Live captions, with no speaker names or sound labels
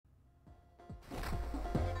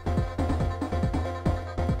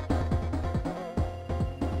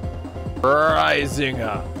Rising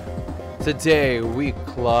up. Today we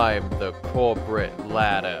climb the corporate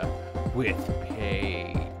ladder with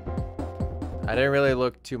pain. I didn't really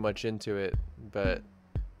look too much into it, but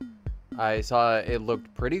I saw it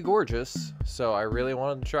looked pretty gorgeous, so I really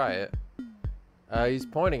wanted to try it. He's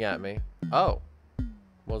pointing at me. Oh.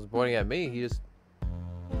 Wasn't pointing at me, he just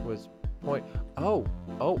was Oh,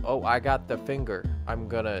 I got the finger. I'm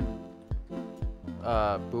gonna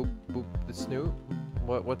boop the snoot.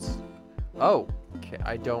 What's oh, okay,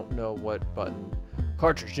 I don't know what button.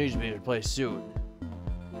 Cartridge needs to be replaced soon.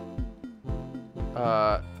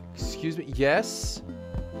 Excuse me. Yes.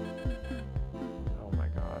 Oh my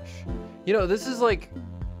gosh. You know, this is like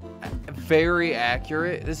very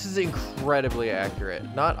accurate. This is incredibly accurate.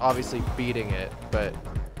 Not obviously beating it, but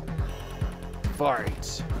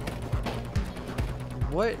fight.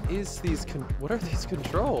 What are these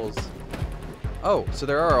controls? Oh, so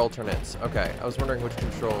there are alternates. Okay, I was wondering which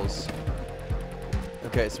controls.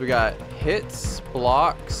 Okay, so we got hits,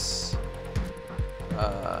 blocks.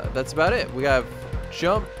 That's about it. We have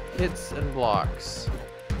jump, hits, and blocks.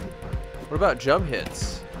 What about jump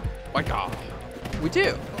hits? My God. We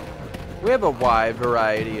do. We have a wide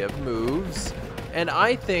variety of moves, and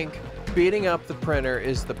I think beating up the printer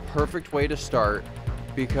is the perfect way to start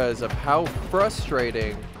because of how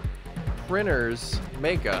frustrating printers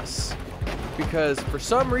make us. Because for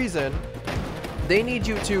some reason, they need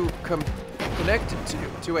you to connect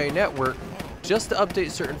to a network just to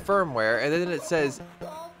update certain firmware, and then it says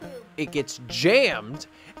it gets jammed,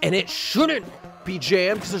 and it shouldn't be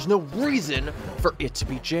jammed because there's no reason for it to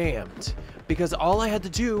be jammed. Because all I had to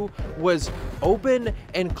do was open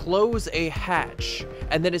and close a hatch,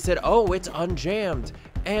 and then it said, oh, it's unjammed,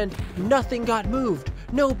 and nothing got moved.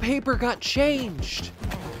 No paper got changed.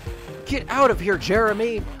 Get out of here,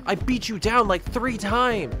 Jeremy. I beat you down like 3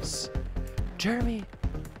 times. Jeremy,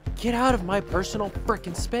 get out of my personal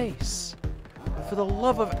frickin' space. For the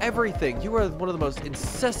love of everything, you are one of the most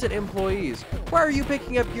incessant employees. Why are you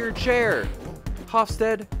picking up your chair?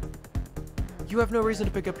 Hofstede, you have no reason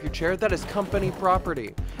to pick up your chair. That is company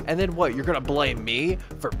property. And then what, you're gonna blame me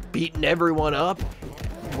for beating everyone up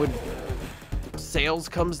when sales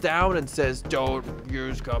comes down and says, don't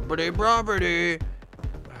use company property?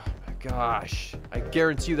 Gosh, I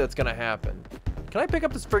guarantee you that's gonna happen. Can I pick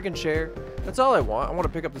up this freaking chair? That's all I want. I want to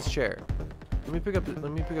pick up this chair. Let me pick up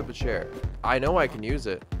the chair. I know I can use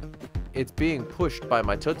it. It's being pushed by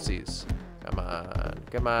my tootsies.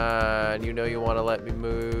 Come on. You know you want to let me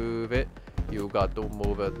move it. You got to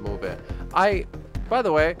move it. By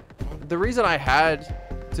the way, the reason I had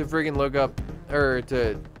to freaking look up, or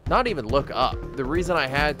to not even look up, the reason I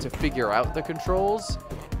had to figure out the controls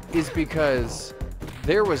is because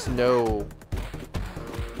there was no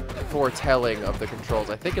foretelling of the controls.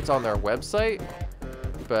 I think it's on their website,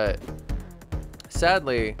 but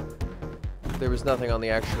sadly, there was nothing on the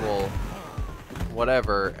actual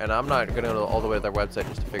whatever, and I'm not going to go all the way to their website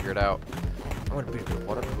just to figure it out. I want to beat the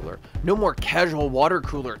water cooler. No more casual water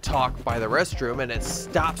cooler talk by the restroom, and it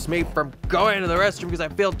stops me from going to the restroom because I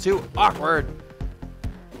feel too awkward.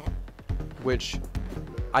 Which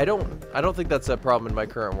I don't think that's a problem in my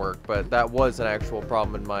current work, but that was an actual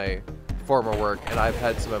problem in my former work, and I've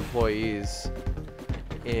had some employees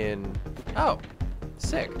in, oh,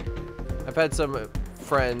 sick. I've had some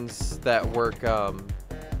friends that work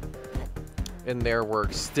in their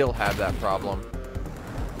work still have that problem.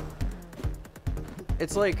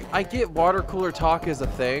 It's like, I get water cooler talk as a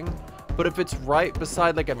thing, but if it's right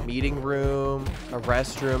beside like a meeting room, a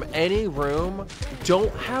restroom, any room,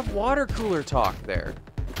 don't have water cooler talk there.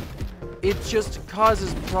 It just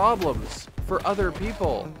causes problems for other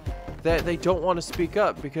people that they don't want to speak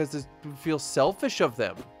up because it feels selfish of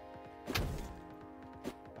them.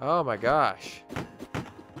 Oh my gosh.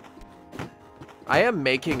 I am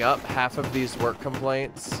making up half of these work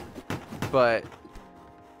complaints, but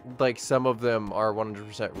like some of them are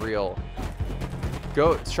 100% real.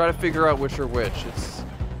 Let's try to figure out which are which.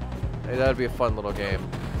 Hey, that'd be a fun little game.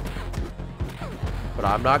 But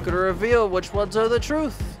I'm not going to reveal which ones are the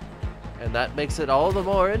truth. And that makes it all the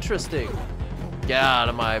more interesting. Get out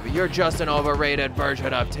of my view. You're just an overrated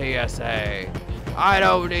version of TSA. I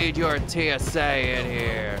don't need your TSA in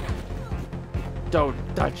here. Don't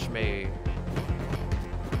touch me.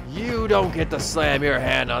 You don't get to slam your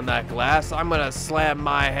hand on that glass. I'm gonna slam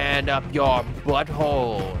my hand up your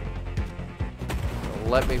butthole.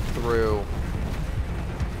 Let me through.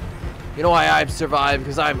 You know why I've survived?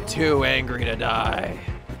 Because I'm too angry to die.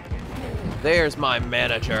 There's my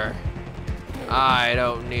manager. I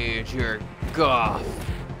don't need your guff.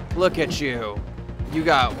 Look at you. You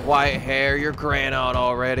got white hair, you're graying out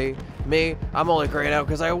already. Me, I'm only graying out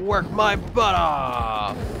because I work my butt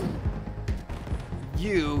off.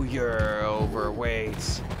 You're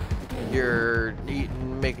overweight. You're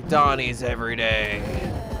eating McDonald's every day.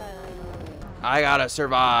 I gotta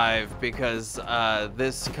survive because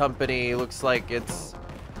this company looks like it's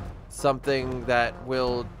something that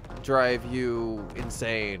will drive you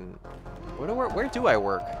insane. Where do I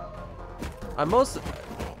work? I'm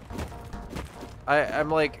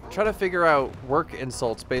like trying to figure out work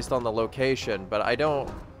insults based on the location, but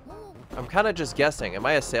I'm kind of just guessing. Am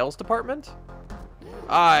I a sales department?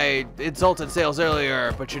 I insulted sales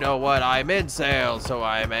earlier, but you know what? I'm in sales, so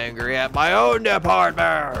I'm angry at my own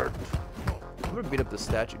department. I'm gonna beat up this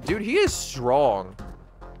statue. Dude, he is strong.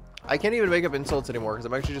 I can't even make up insults anymore because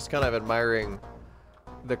I'm actually just kind of admiring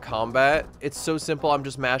the combat. It's so simple. I'm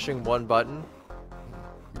just mashing one button.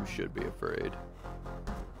 You should be afraid.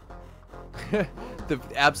 The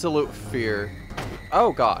absolute fear.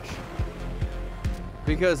 Oh gosh.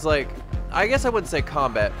 Because like, I guess I wouldn't say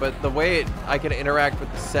combat, but the way I can interact with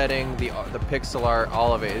the setting, the pixel art,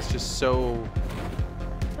 all of it is just so,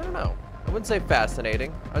 I don't know. I wouldn't say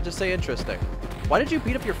fascinating. I'd just say interesting. Why did you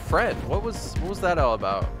beat up your friend? What was that all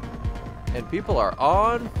about? And people are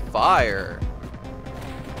on fire.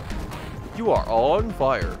 You are on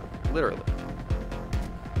fire, literally.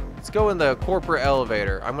 Let's go in the corporate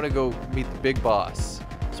elevator. I'm gonna go meet the big boss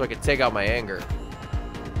so I can take out my anger.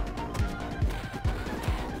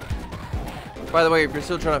 By the way, if you're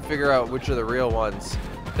still trying to figure out which are the real ones,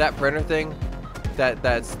 that printer thing,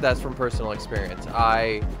 that's from personal experience.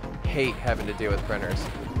 I hate having to deal with printers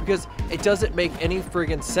because it doesn't make any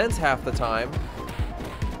friggin' sense half the time,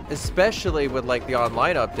 especially with like the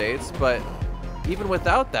online updates. But even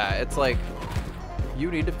without that, it's like you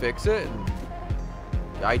need to fix it.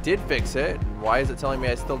 And I did fix it. And why is it telling me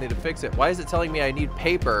I still need to fix it? Why is it telling me I need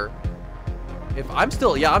paper? If I'm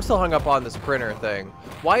still hung up on this printer thing.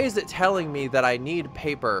 Why is it telling me that I need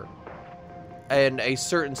paper in a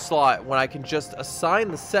certain slot when I can just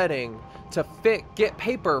assign the setting to get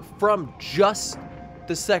paper from just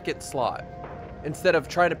the second slot instead of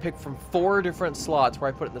trying to pick from 4 different slots where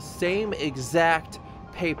I put in the same exact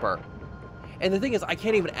paper? And the thing is, I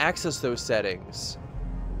can't even access those settings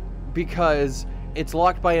because it's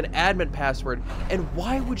locked by an admin password. And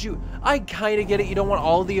why would you? I kind of get it. You don't want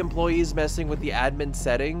all the employees messing with the admin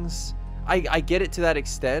settings. I get it to that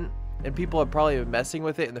extent. And people are probably messing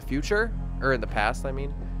with it in the future. Or in the past, I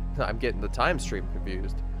mean. I'm getting the time stream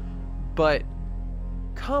confused. But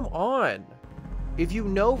come on. If you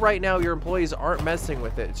know right now your employees aren't messing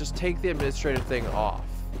with it, just take the administrative thing off.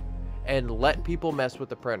 And let people mess with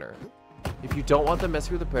the printer. If you don't want them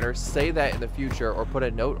messing with the printer, say that in the future or put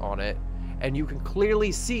a note on it. And you can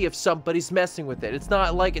clearly see if somebody's messing with it. It's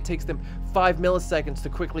not like it takes them 5 milliseconds to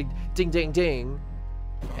quickly ding, ding, ding.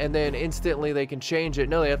 And then instantly they can change it.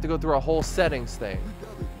 No, they have to go through a whole settings thing.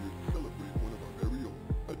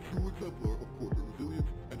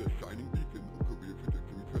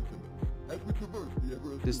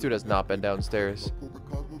 This dude has not been downstairs.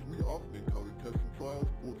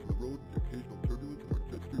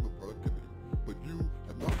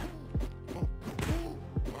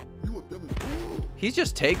 He's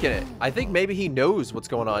just taking it. I think maybe he knows what's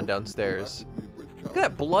going on downstairs. Look at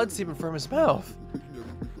that blood seeping from his mouth.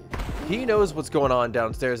 He knows what's going on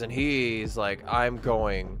downstairs and he's like, I'm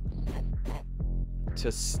going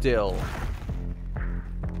to still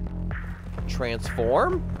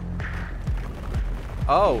transform?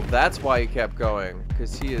 Oh, that's why he kept going.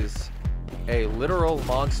 Because he is a literal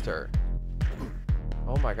monster.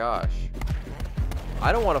 Oh my gosh.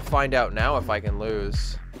 I don't want to find out now if I can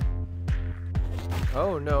lose.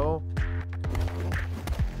 Oh no.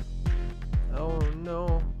 Oh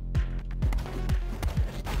no.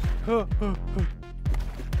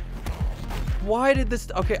 Why did this?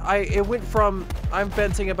 Okay, it went from I'm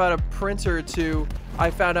venting about a printer to I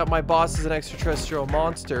found out my boss is an extraterrestrial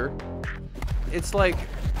monster. It's like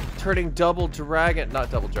turning Double Dragon, not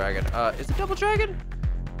Double Dragon. Is it Double Dragon?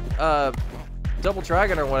 Double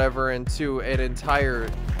Dragon or whatever into an entire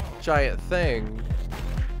giant thing.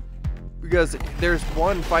 Because there's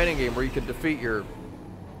one fighting game where you can defeat your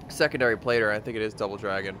secondary player. I think it is Double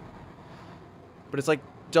Dragon. But it's like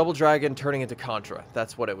Double Dragon turning into Contra.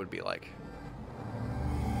 That's what it would be like.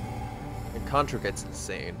 And Contra gets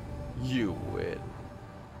insane. You win.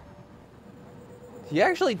 He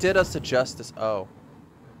actually did us a justice. Oh.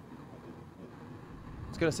 I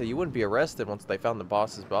was gonna say, you wouldn't be arrested once they found the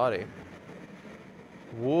boss's body.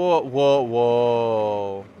 Whoa, whoa,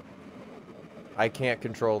 whoa. I can't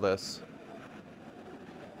control this.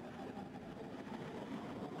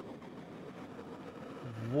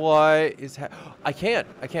 What is I can't.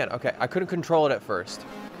 Okay, I couldn't control it at first.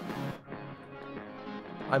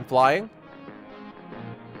 I'm flying.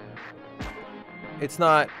 It's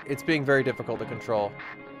not, it's being very difficult to control.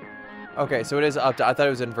 Okay, so it is up to, I thought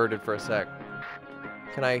it was inverted for a sec.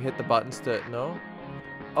 Can I hit the buttons to, no?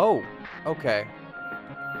 Oh, okay.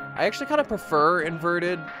 I actually kind of prefer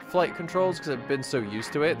inverted flight controls because I've been so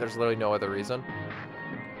used to it. There's literally no other reason.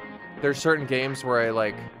 There's certain games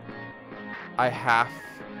where I have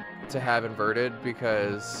to have inverted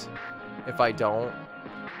because if I don't,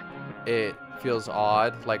 it feels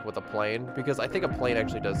odd, like with a plane, because I think a plane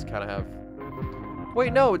actually does kind of have...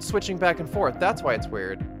 Wait, no, it's switching back and forth. That's why it's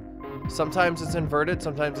weird. Sometimes it's inverted,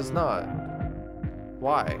 sometimes it's not.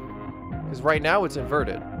 Why? Because right now it's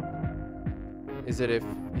inverted. Is it if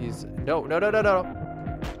he's... No.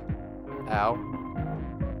 Ow.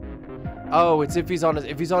 Oh, it's if he's on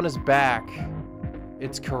his back.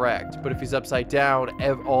 It's correct. But if he's upside down,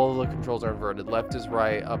 all the controls are inverted. Left is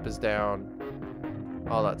right, up is down.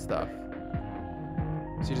 All that stuff.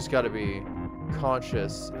 So you just gotta be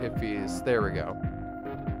conscious if he's... There we go.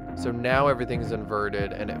 So now everything's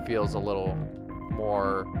inverted and it feels a little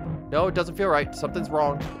more... No, it doesn't feel right. Something's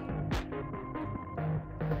wrong.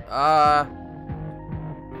 I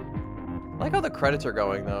like how the credits are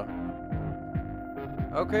going, though.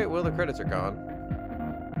 Okay, well, the credits are gone.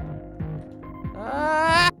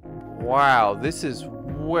 Wow, this is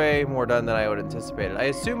way more done than I would have anticipated. I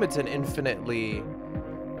assume it's an infinitely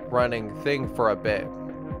running thing for a bit.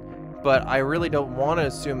 But I really don't want to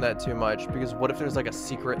assume that too much, because what if there's like a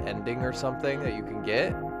secret ending or something that you can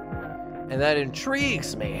get? And that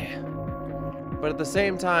intrigues me. But at the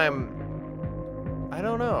same time, I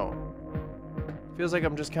don't know. Feels like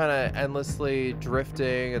I'm just kind of endlessly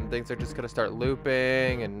drifting and things are just going to start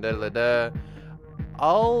looping and da-da-da.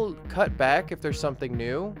 I'll cut back if there's something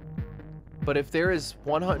new. But if there is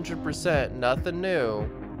 100% nothing new,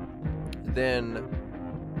 then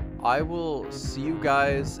I will see you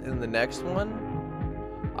guys in the next one.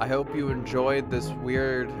 I hope you enjoyed this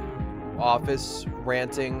weird office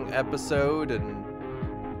ranting episode and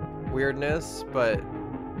weirdness, but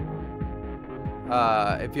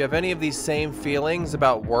if you have any of these same feelings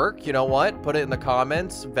about work, you know what? Put it in the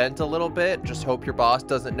comments, vent a little bit. Just hope your boss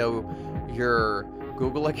doesn't know your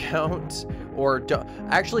Google account, or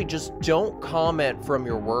actually just don't comment from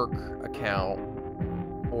your work account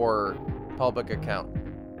or public account,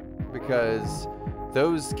 because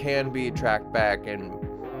those can be tracked back and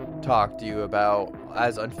talked to you about,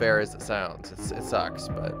 as unfair as it sounds. It sucks,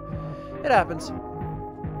 but it happens.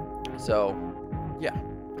 So, yeah.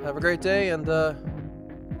 Have a great day, and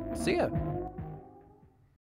see ya.